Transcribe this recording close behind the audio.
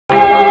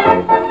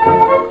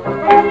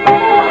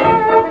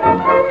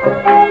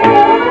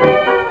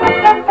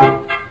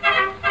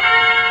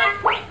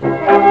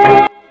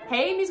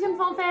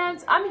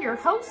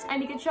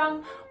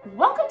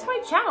Welcome to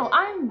my channel.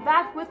 I'm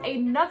back with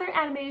another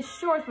animated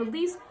short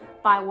released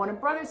by Warner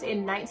Brothers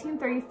in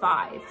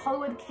 1935,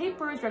 Hollywood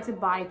Capers, directed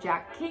by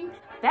Jack King,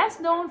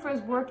 best known for his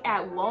work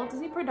at Walt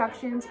Disney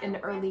Productions in the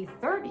early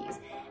 30s,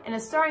 and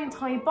is starring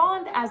Tony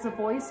Bond as the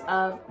voice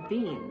of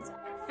Beans.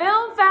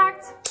 Film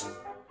fact!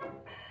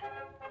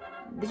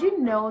 Did you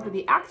know that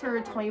the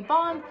actor Tony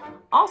Bond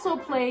also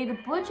played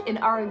Butch in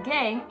Our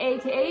Gang,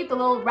 aka the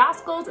Little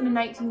Rascals, in the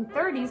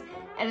 1930s,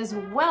 and as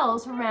well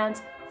as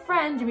Rand's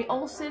friend Jimmy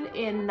Olsen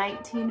in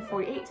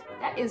 1948.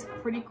 That is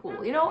pretty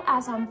cool. You know,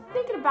 as I'm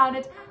thinking about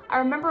it, I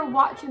remember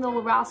watching the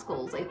Little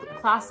Rascals, like the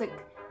classic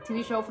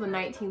TV show from the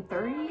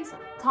 1930s.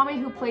 Tommy,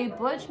 who played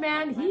Butch,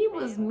 man, he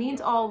was mean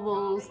to all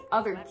those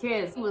other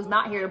kids. He was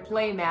not here to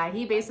play, man.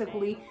 He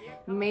basically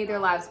made their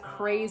lives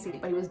crazy,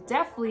 but he was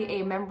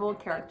definitely a memorable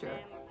character.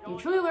 You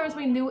truly learn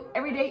something new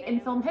every day in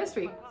film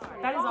history.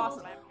 That is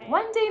awesome.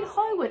 One day in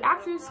Hollywood,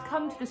 actors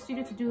come to the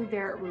studio to do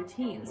their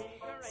routines.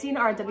 Seen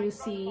are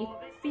W.C.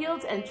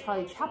 Fields and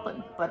Charlie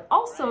Chaplin, but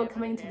also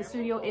coming to the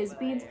studio is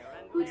Beans,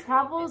 who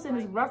travels in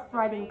his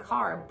rough-riding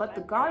car, but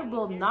the guard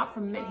will not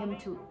permit him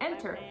to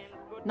enter.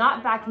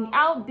 Not backing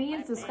out,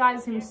 Beans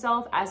disguises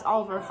himself as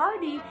Oliver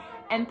Hardy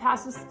and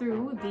passes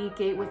through the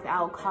gate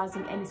without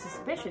causing any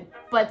suspicion,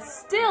 but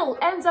still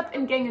ends up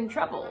in gang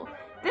trouble.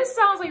 This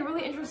sounds like a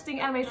really interesting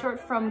anime short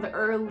from the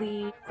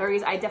early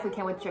 30s. I definitely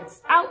can't wait to check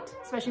this out,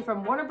 especially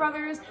from Warner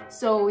Brothers.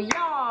 So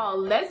y'all,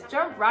 let's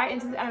jump right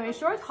into the anime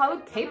short,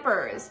 Hollywood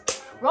Capers.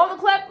 Roll the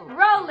clip,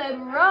 roll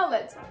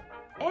it,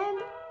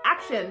 and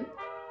action.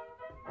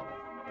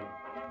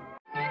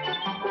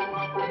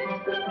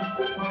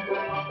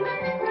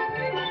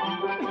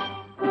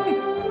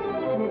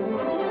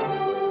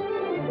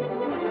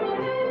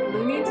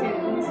 Looney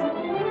Tunes.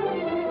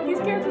 These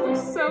characters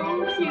are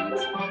so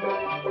cute.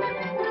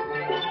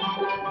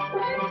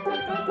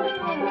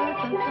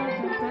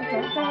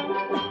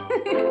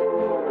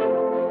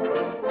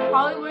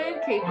 Hollywood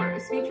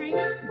Capers featuring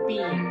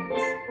Beans.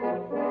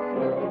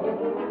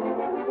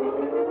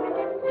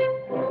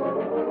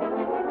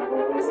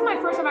 This is my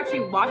first time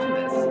actually watching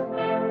this.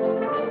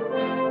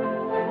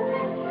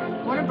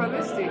 Warner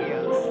Brothers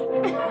Studios.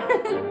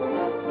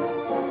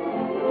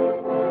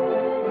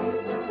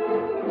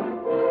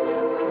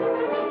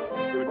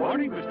 Good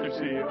morning, Mr. C.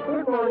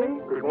 Good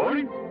morning. Good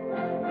morning.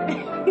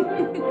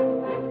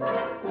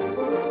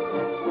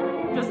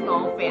 Just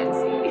all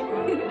fancy.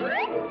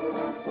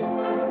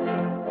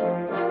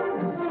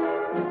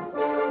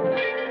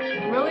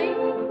 Really?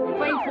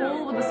 Playing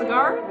pool with a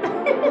cigar?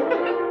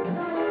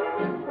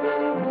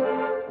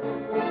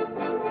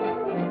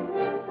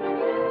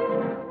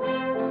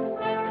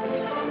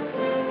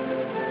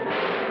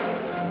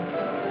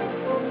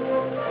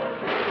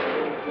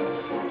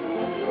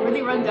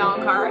 Really run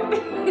down car.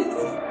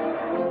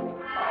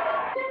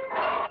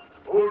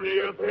 Who do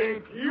you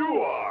think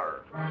you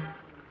are?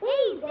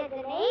 Beans is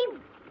the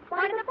name.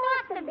 Why the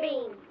Boston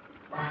Beans?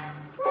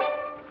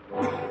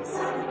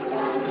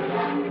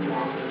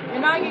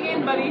 You're not getting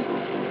in, buddy.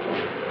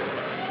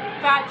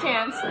 Fat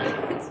chance.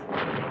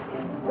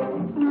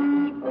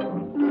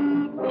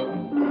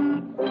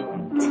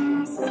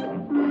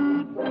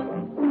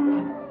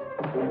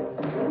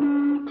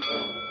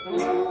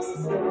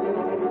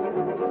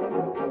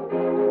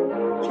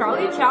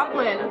 Charlie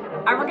Chaplin.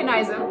 I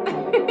recognize him.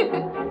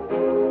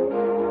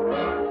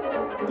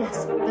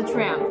 Yes, the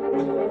tramp.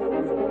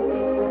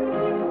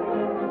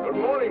 Good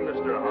morning,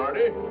 Mr.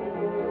 Hardy.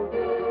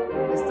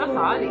 Mr.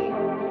 Hardy.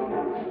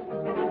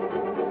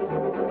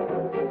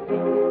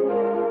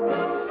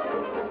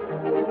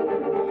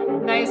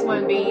 Nice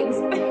one, Beans.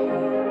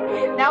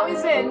 Now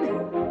he's in.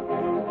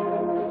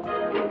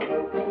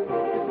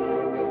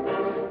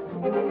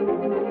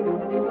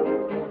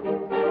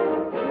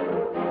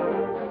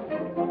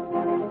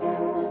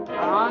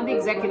 Ah, the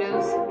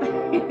executives.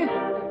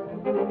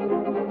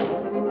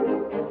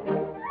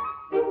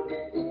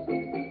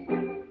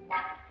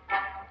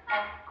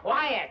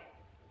 Quiet!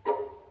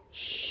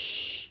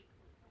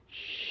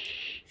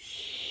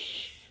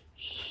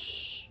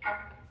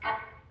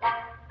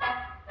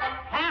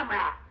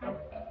 Camera!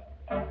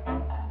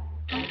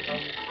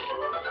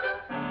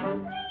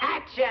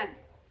 Action!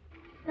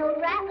 No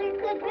rattlers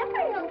could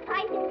ripper, no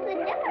pythons could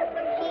nipper,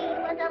 for she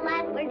was a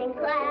lad learning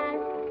class.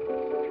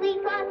 Sweet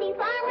Frosty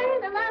Farmer,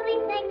 the lovely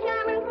snake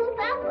charmer, who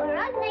fell for a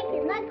snake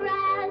in the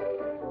grass.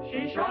 She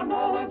shone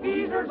all the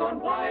geezers on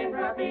flying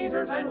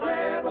trapezers and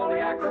led all the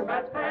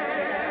acrobats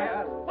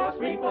past. The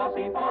sweet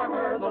glossy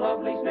farmer, the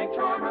lovely snake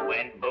charmer,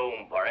 Went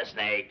boom for a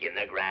snake in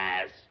the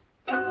grass.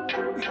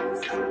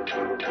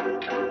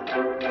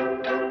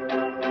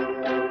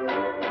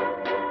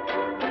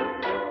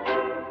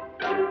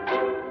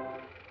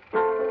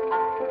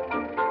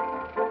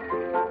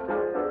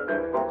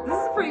 This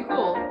is pretty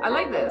cool. I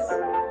like this.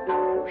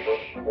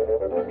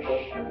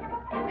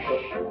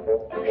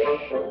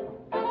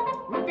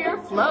 Root beer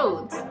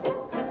floats.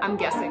 I'm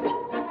guessing.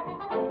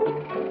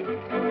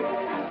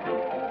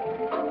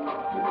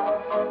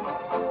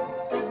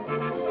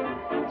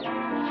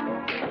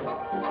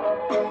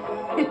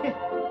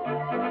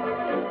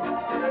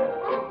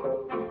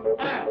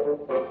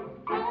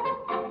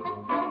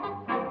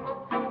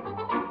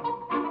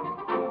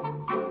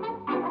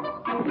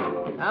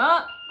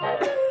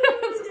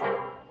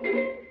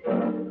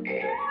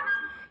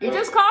 You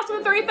just cost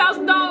him $30,000.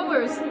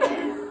 Beans is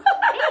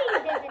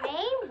the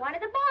name, one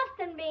of the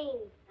Boston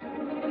beans.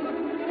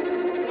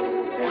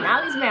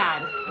 Now he's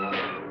mad.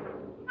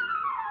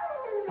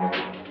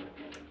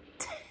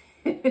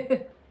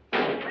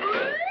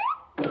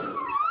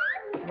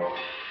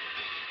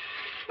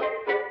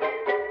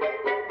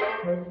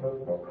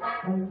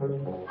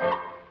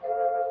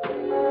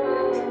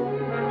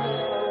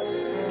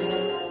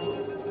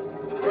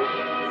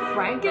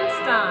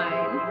 Frankenstein.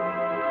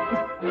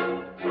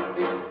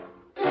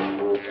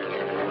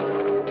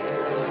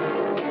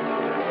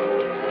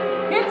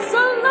 It's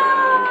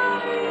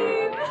alive!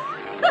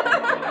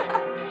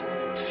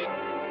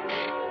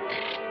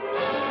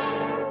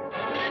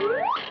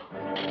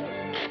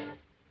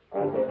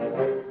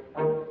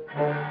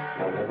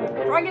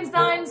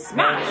 Frankenstein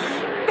smash!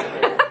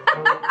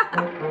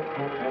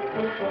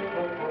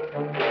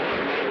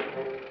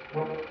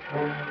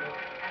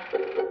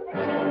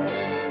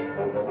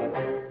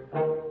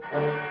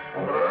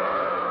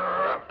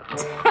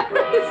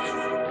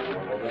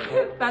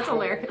 That's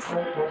hilarious.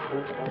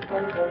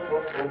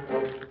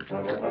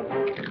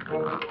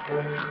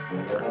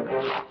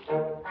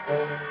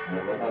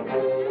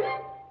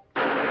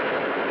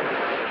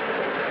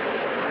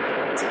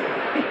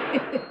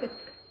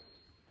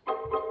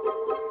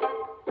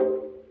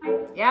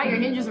 Yeah, your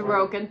hinges are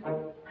broken.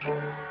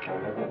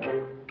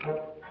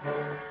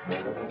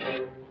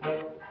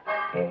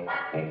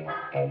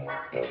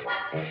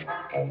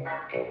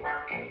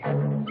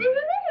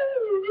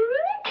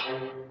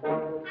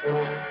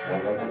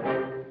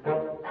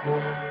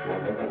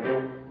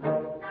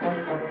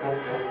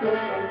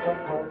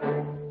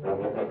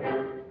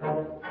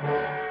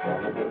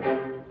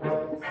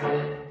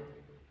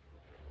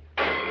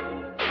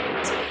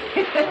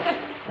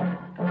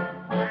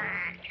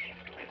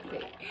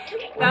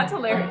 That's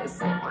hilarious.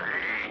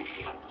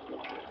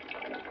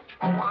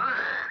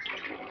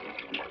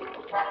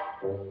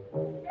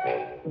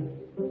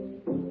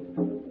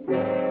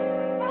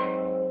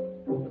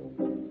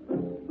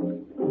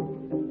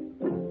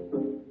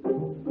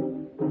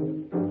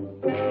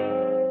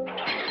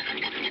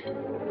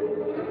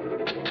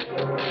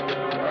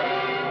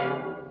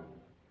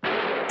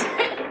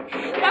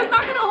 That's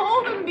not gonna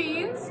hold him,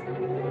 Beans.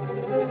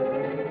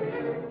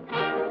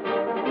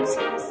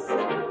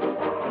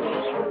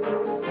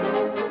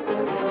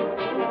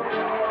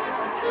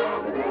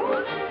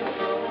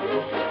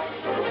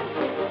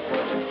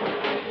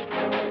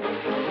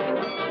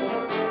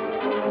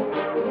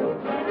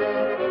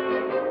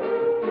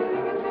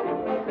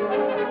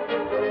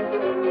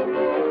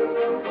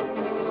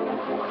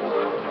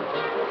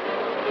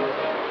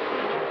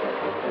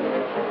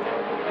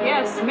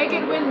 Yes, make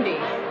it windy.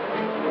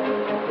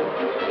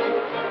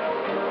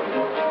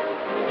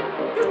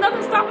 There's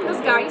nothing stopping this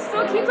guy. He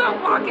still keeps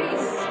on walking.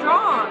 He's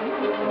strong.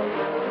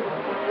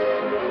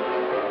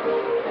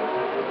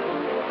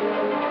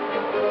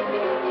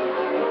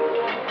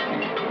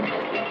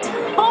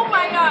 Oh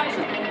my gosh.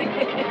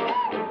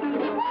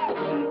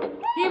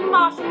 He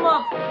moshed him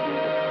up.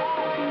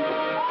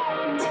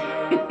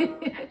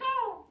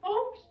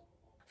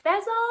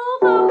 That's all,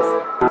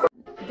 folks.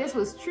 This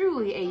was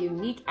truly a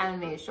unique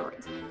anime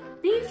short.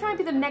 Beans trying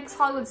to be the next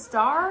Hollywood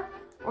star,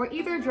 or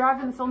either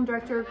driving the film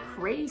director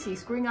crazy,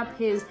 screwing up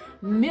his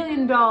 $1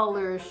 million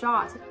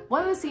shot.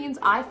 One of the scenes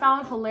I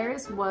found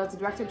hilarious was the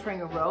director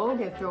turning a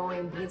rogue and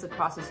throwing Beans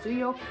across the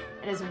studio,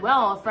 and as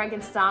well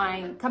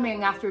Frankenstein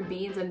coming after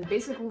Beans and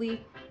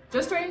basically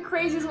just turning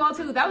crazy as well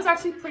too. That was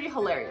actually pretty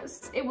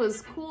hilarious. It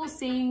was cool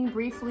seeing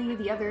briefly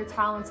the other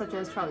talents such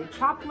as Charlie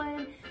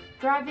Chaplin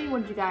driving.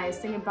 What did you guys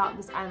think about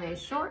this anime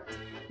short?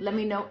 Let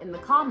me know in the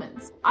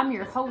comments. I'm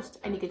your host,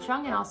 Anika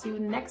Chung, and I'll see you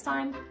next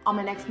time on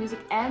my next music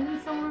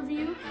and film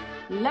review.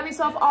 Love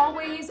yourself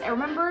always, and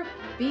remember,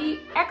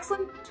 be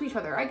excellent to each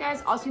other. All right,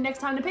 guys, I'll see you next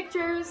time in the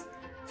pictures.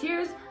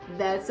 Cheers.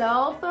 That's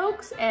all,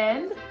 folks,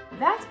 and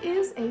that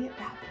is a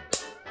wrap.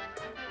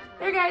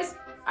 There, guys.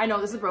 I know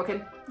this is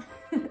broken.